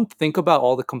don't think about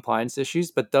all the compliance issues,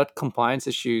 but that compliance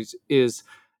issues is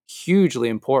hugely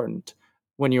important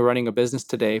when you're running a business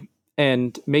today.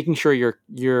 And making sure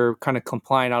you're kind of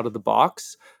compliant out of the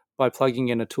box by plugging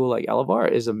in a tool like Elevar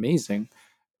is amazing.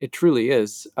 It truly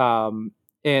is. And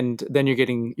then you're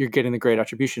getting the great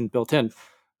attribution built in.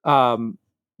 Um,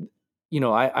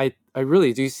 I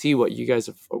really do see what you guys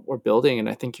are building, and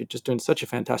I think you're just doing such a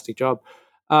fantastic job.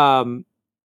 Um,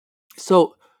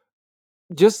 so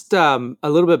just a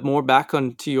little bit more back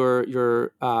onto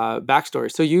your backstory.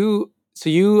 So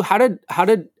you how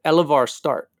did Elevar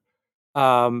start?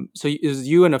 Is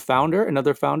you and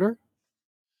another founder?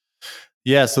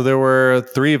 Yeah, so there were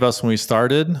three of us when we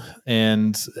started,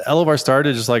 and Elevar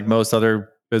started just like most other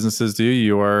businesses do.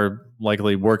 You are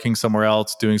likely working somewhere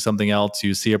else, doing something else.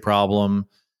 You see a problem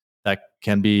that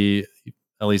can be,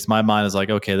 at least my mind is like,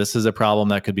 okay, this is a problem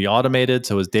that could be automated.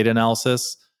 So is data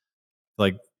analysis,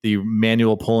 like the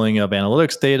manual pulling of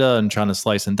analytics data and trying to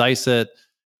slice and dice it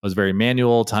was very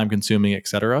manual, time consuming, et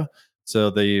cetera. So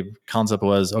the concept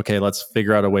was, okay, let's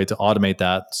figure out a way to automate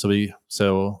that.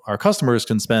 So our customers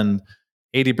can spend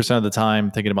 80% of the time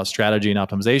thinking about strategy and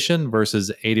optimization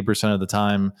versus 80% of the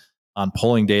time on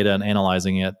pulling data and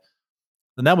analyzing it.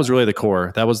 And that was really the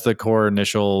core. That was the core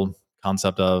initial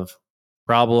concept of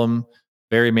problem,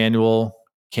 very manual.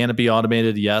 Can it be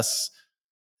automated? Yes.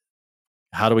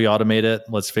 How do we automate it?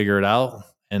 Let's figure it out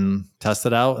and test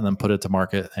it out and then put it to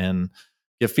market and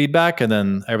give feedback. And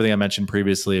then everything I mentioned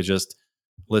previously is just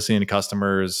listening to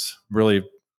customers, really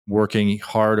working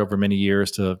hard over many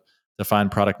years to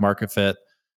find product market fit,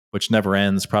 which never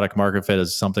ends. Product market fit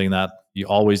is something that you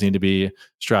always need to be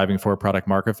striving for product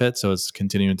market fit. So it's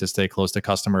continuing to stay close to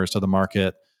customers, to the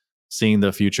market, seeing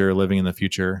the future, living in the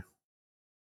future.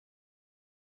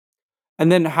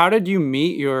 And then how did you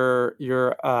meet your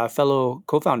fellow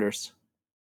co-founders?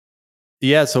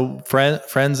 Yeah, so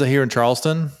friends here in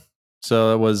Charleston.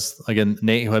 So it was again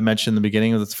Nate who I mentioned in the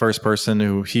beginning was the first person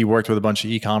who he worked with a bunch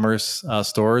of e-commerce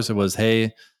stores. It was,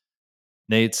 hey,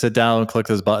 Nate, sit down, click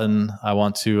this button. I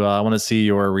want to see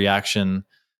your reaction.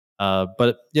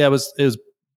 But yeah, it was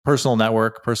personal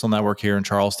network here in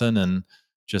Charleston, and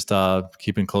just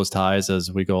keeping close ties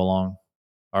as we go along.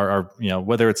 are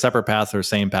whether it's separate paths or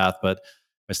same path, but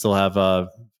I still have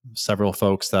several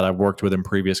folks that I've worked with in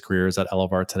previous careers at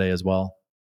Elevar today as well.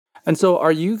 And so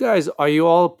are you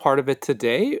all part of it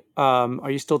today?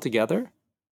 Are you still together?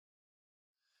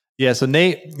 Yeah, so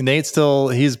Nate still,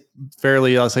 he's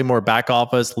fairly, I'll say, more back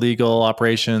office, legal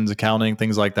operations, accounting,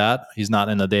 things like that. He's not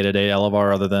in the day-to-day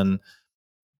Elevar other than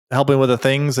helping with the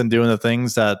things and doing the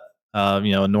things that a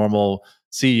normal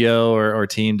CEO or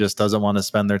team just doesn't want to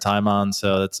spend their time on.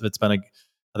 So it's been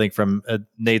I think from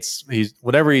Nate's,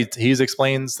 whenever he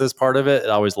explains this part of it,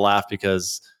 I always laugh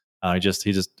because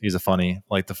he's a funny,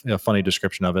 like the funny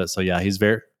description of it. So yeah, he's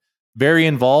very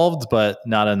involved, but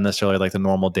not in necessarily like the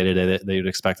normal day to day that you'd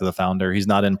expect of the founder. He's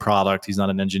not in product, he's not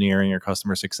in engineering or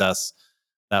customer success.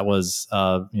 That was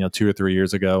 2 or 3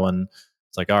 years ago, and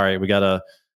it's like, all right,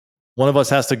 one of us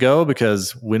has to go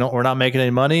because we're not making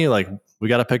any money. Like, we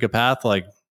got to pick a path, like,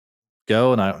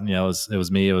 go. And it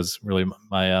was me. It was really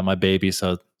my baby.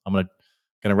 So I'm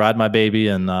gonna ride my baby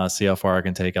and see how far I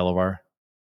can take Elevar.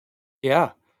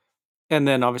 Yeah. And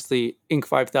then obviously Inc.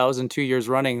 5000 2 years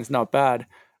running is not bad.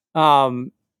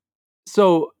 Um,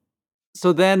 so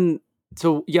so then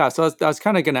so yeah, so I was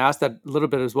kind of going to ask that a little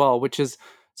bit as well, which is,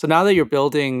 so now that you're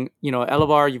building,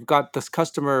 Elevar, you've got this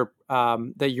customer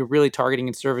that you're really targeting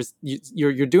in service.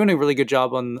 You're doing a really good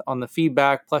job on the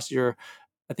feedback. Plus,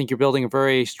 I think you're building a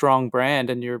very strong brand,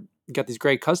 and you got these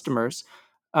great customers.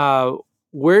 Uh,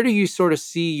 where do you sort of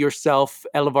see yourself,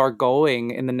 Elevar,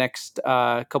 going in the next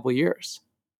couple of years?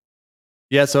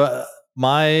 Yeah. So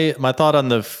my thought on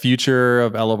the future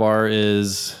of Elevar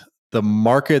is the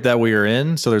market that we are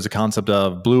in. So there's a concept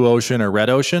of blue ocean or red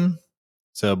ocean.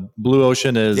 So blue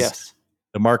ocean is Yes.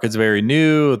 the market's very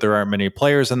new. There aren't many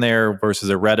players in there versus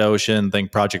a red ocean.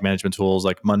 Think project management tools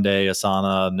like Monday,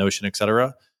 Asana, Notion,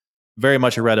 etc. Very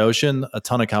much a red ocean, a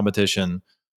ton of competition.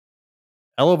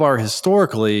 Elevar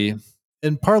historically,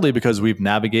 and partly because we've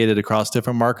navigated across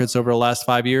different markets over the last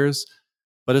 5 years,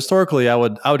 but historically, I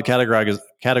would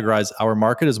categorize our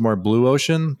market as more blue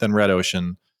ocean than red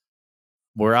ocean.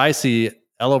 Where I see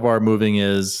Elevar moving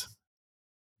is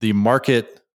the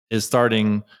market is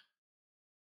starting.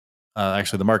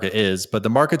 Actually, the market is, but the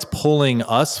market's pulling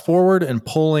us forward and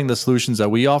pulling the solutions that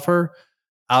we offer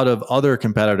out of other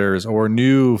competitors or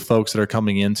new folks that are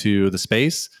coming into the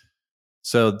space.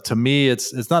 So to me,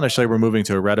 it's not necessarily we're moving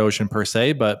to a red ocean per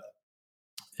se, but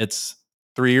it's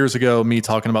 3 years ago, me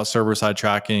talking about server side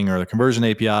tracking or the conversion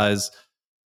APIs,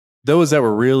 those that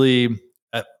were really,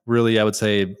 I would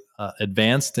say,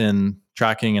 advanced in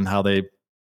tracking and how they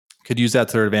could use that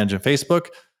to their advantage in Facebook.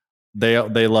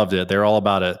 They loved it. They're all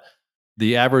about it.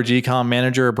 The average ecom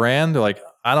manager or brand, they're like,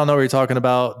 I don't know what you're talking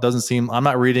about. I'm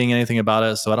not reading anything about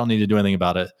it, so I don't need to do anything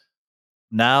about it.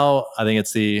 Now, I think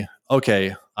it's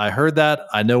okay, I heard that.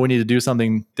 I know we need to do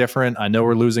something different. I know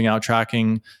we're losing out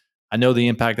tracking. I know the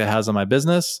impact that has on my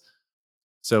business.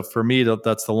 So for me,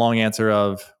 that's the long answer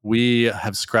of we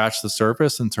have scratched the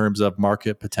surface in terms of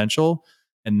market potential.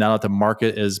 And now that the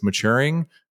market is maturing,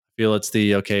 I feel it's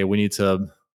okay, we need to,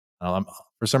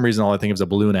 for some reason, all I think of is a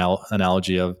balloon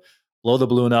analogy of blow the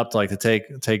balloon up to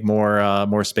take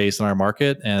more space in our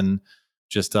market and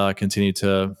just continue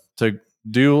to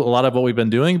do a lot of what we've been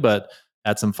doing, but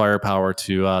add some firepower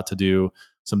to do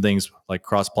some things like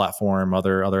cross-platform,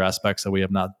 other aspects that we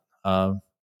have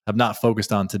not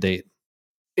focused on to date.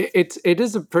 It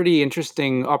is a pretty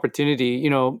interesting opportunity.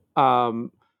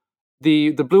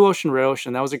 The Blue Ocean Red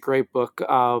Ocean, that was a great book.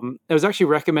 It was actually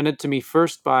recommended to me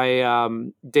first by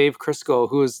Dave Crisco,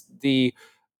 who is the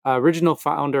original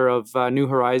founder of New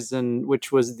Horizon,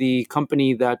 which was the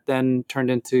company that then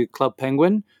turned into Club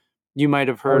Penguin. You might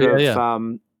have Oh heard yeah,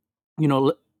 of yeah,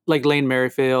 like Lane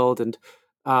Merrifield and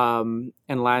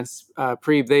Lance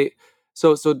Preeb.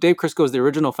 So Dave Crisco is the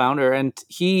original founder, and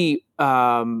he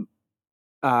yeah,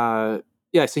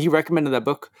 so he recommended that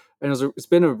book, and it's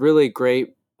been a really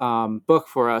great book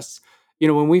for us.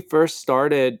 When we first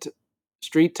started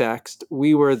Street Text,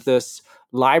 we were this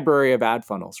library of ad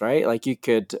funnels, right? Like, you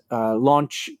could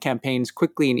launch campaigns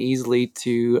quickly and easily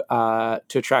to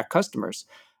attract customers,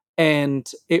 and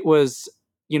it was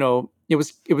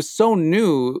so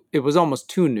new, it was almost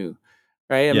too new,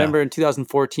 right? I yeah, remember in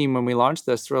 2014 when we launched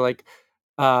this, we're like,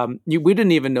 we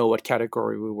didn't even know what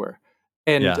category we were,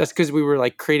 and yeah. that's because we were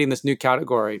like creating this new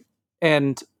category,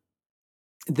 and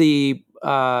it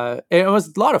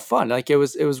was a lot of fun. Like, it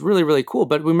was really, really cool.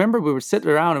 But remember, we would sit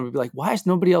around and we'd be like, why is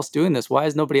nobody else doing this? Why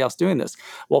is nobody else doing this?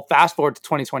 Well, fast forward to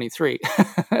 2023.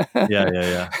 Yeah, yeah,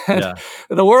 yeah, And yeah,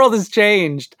 the world has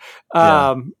changed.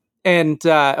 yeah, And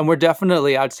we're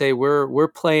definitely, I'd say we're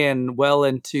playing well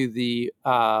into the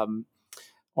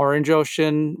Orange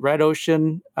Ocean, Red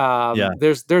Ocean. Yeah.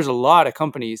 There's a lot of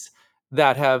companies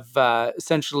that have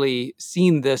essentially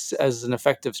seen this as an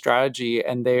effective strategy,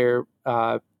 and they're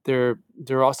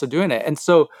also doing it. And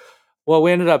so what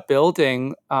we ended up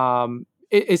building,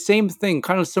 it's same thing,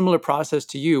 kind of similar process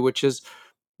to you, which is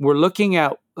we're looking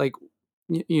at like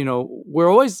we're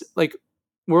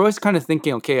always kind of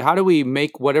thinking, okay, how do we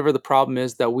make whatever the problem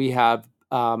is that we have,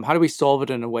 how do we solve it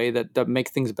in a way that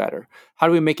makes things better? How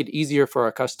do we make it easier for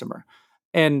our customer?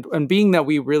 And being that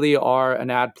we really are an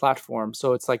ad platform,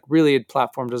 so it's like really a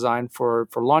platform designed for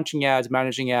launching ads,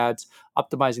 managing ads,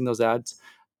 optimizing those ads.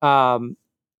 Um,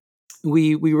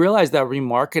 we realized that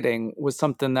remarketing was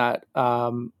something that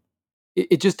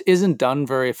it just isn't done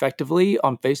very effectively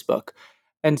on Facebook.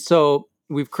 And so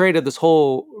we've created this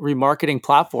whole remarketing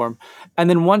platform. And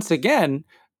then once again,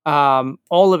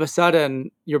 all of a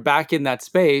sudden you're back in that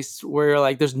space where you're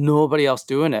like, there's nobody else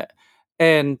doing it.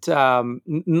 And,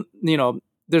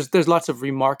 there's lots of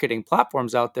remarketing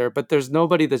platforms out there, but there's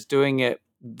nobody that's doing it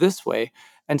this way.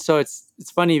 And so it's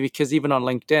funny because even on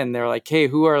LinkedIn, they're like, hey,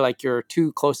 who are like your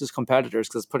two closest competitors?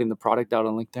 Because putting the product out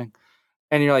on LinkedIn.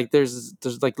 And you're like, there's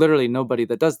like literally nobody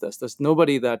that does this. There's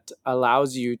nobody that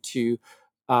allows you to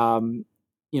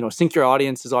sync your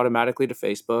audiences automatically to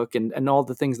Facebook and all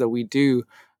the things that we do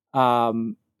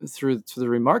through the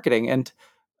remarketing. And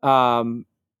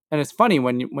it's funny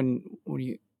when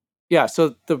you yeah,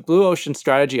 so the blue ocean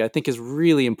strategy I think is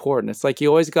really important. It's like you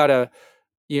always gotta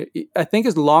I think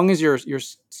as long as you're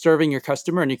serving your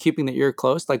customer and you're keeping the ear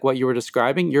close, like what you were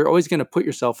describing, you're always going to put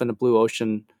yourself in a blue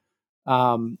ocean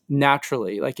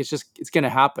naturally. Like it's going to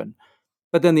happen.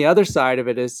 But then the other side of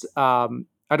it is, I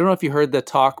don't know if you heard the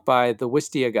talk by the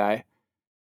Wistia guy.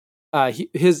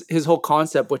 His whole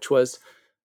concept, which was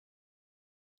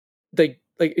like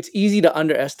it's easy to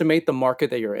underestimate the market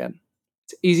that you're in.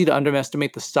 It's easy to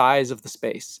underestimate the size of the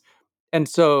space. And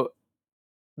so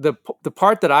the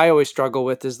part that I always struggle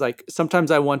with is like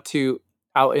sometimes I want to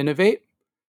out innovate,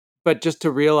 but just to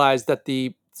realize that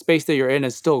the space that you're in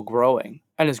is still growing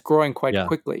and is growing quite Yeah.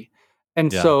 quickly.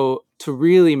 And Yeah. so to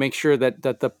really make sure that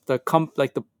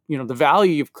the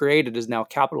value you've created is now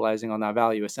capitalizing on that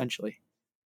value essentially.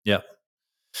 Yeah.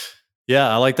 Yeah,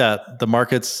 I like that. The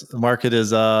market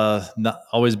is not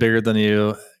always bigger than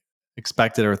you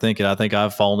expected or thinking. I think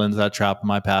I've fallen into that trap in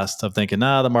my past of thinking,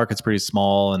 the market's pretty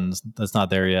small and that's not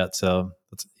there yet. So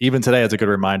even today, it's a good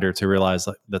reminder to realize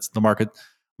like that's the market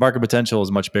potential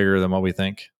is much bigger than what we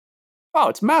think. Oh,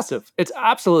 it's massive. It's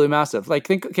absolutely massive. Like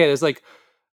think, okay, there's like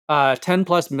 10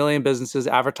 plus million businesses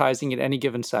advertising at any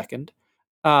given second.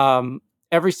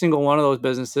 Every single one of those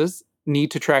businesses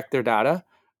need to track their data.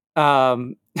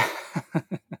 Um,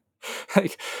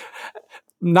 like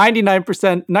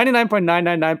 99%,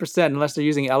 99.999%, unless they're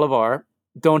using Elevar,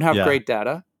 don't have Yeah. great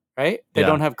data, right? They Yeah.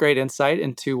 don't have great insight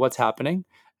into what's happening.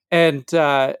 And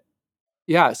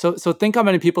yeah, so think how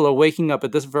many people are waking up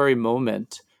at this very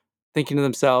moment thinking to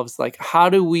themselves, like, how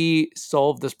do we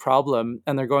solve this problem?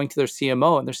 And they're going to their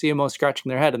CMO and their CMO is scratching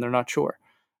their head and they're not sure.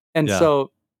 And Yeah.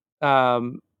 so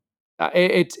um,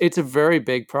 it's a very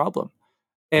big problem.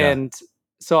 Yeah. And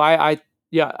so I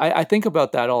think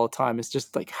about that all the time. It's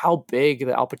just like how big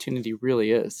the opportunity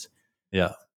really is.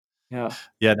 Yeah. Yeah.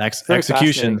 Yeah. And Very fascinating.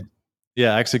 execution.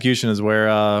 Yeah. Execution is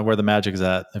where the magic is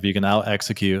at. If you can out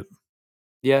execute.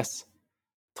 Yes,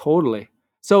 totally.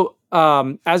 So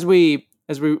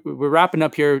we're wrapping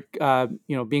up here,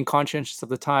 being conscientious of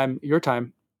the time, your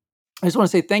time. I just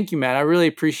want to say thank you, man. I really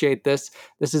appreciate this.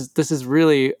 This is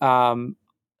really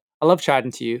I love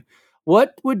chatting to you.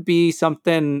 What would be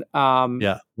something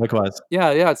Yeah. Likewise.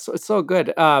 yeah, it's so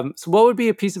good. So what would be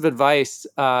a piece of advice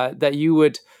that you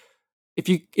would, if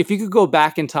you could go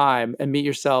back in time and meet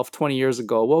yourself 20 years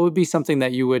ago, what would be something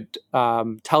that you would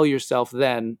tell yourself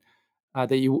then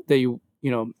that you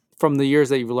from the years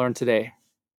that you've learned today?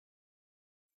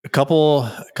 A couple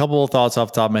of thoughts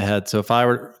off the top of my head. So if I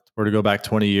were to go back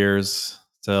 20 years,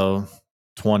 so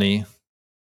 20,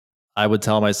 I would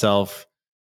tell myself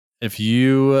if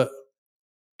you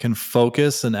can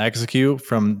focus and execute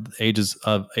from age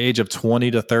of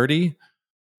 20 to 30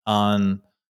 on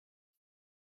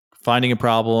finding a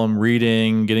problem,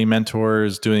 reading, getting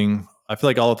mentors, doing I feel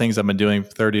like all the things I've been doing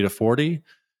 30 to 40,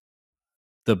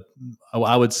 the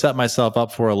I would set myself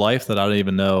up for a life that I don't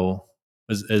even know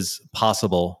is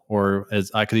possible or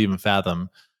as I could even fathom.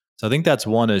 So I think that's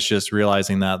one is just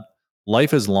realizing that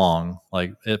life is long.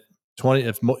 Like if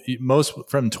most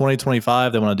from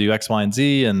 2025 they want to do X, Y, and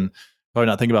Z and probably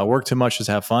not think about work too much, just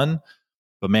have fun.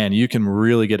 But man, you can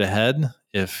really get ahead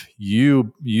if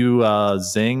you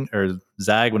zing or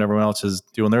zag when everyone else is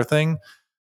doing their thing.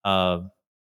 Uh,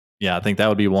 yeah, I think that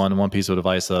would be one piece of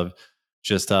advice of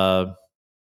just have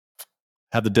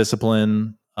the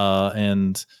discipline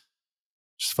and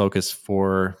just focus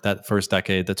for that first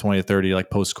decade, the 20 to 30, like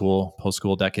post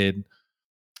school decade.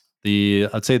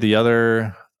 I'd say the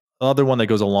other one that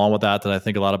goes along with that I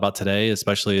think a lot about today,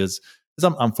 especially is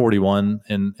I'm 41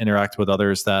 and interact with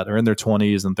others that are in their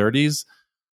 20s and 30s.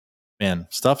 Man,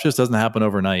 stuff just doesn't happen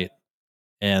overnight,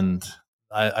 and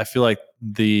I feel like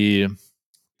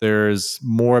there's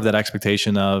more of that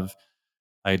expectation of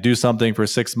I do something for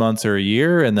 6 months or a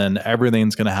year, and then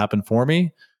everything's going to happen for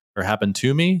me or happen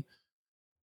to me.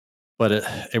 But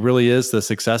it really is the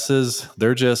successes.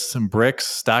 They're just some bricks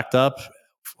stacked up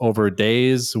over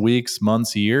days, weeks,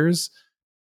 months, years.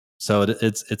 So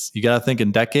it's you got to think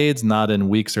in decades, not in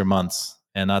weeks or months.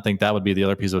 And I think that would be the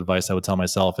other piece of advice I would tell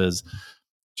myself is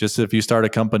just if you start a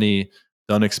company,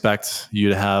 don't expect you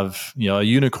to have a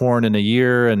unicorn in a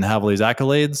year and have all these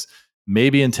accolades.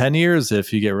 Maybe in 10 years,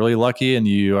 if you get really lucky and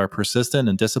you are persistent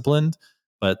and disciplined,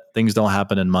 but things don't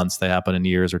happen in months; they happen in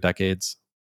years or decades.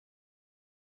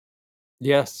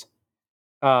 Yes.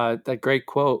 That great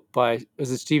quote by,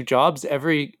 was it Steve Jobs?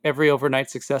 Every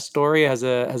overnight success story has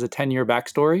a 10-year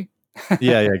backstory.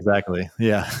 Yeah, yeah, exactly.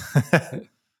 Yeah.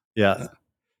 Yeah.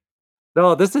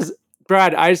 No, this is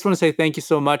Brad, I just want to say thank you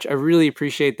so much. I really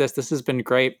appreciate this. This has been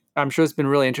great. I'm sure it's been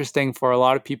really interesting for a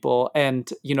lot of people. And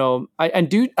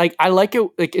I like it.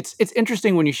 Like it's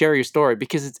interesting when you share your story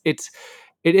because it's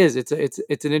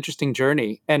an interesting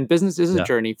journey. And business is a Yeah.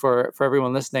 journey for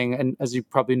everyone listening. And as you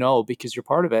probably know, because you're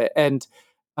part of it. And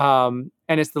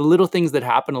it's the little things that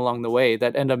happen along the way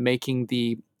that end up making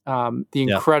the Yeah.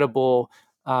 incredible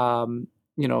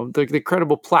the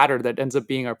incredible platter that ends up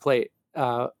being our plate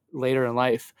later in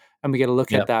life, and we get to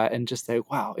look Yeah. at that and just say,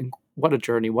 "Wow, and what a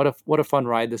journey! What a fun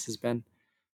ride this has been."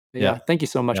 But Yeah. yeah, thank you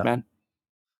so much, Yeah. man.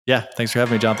 Yeah. Thanks for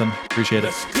having me, Jonathan. Appreciate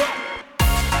it.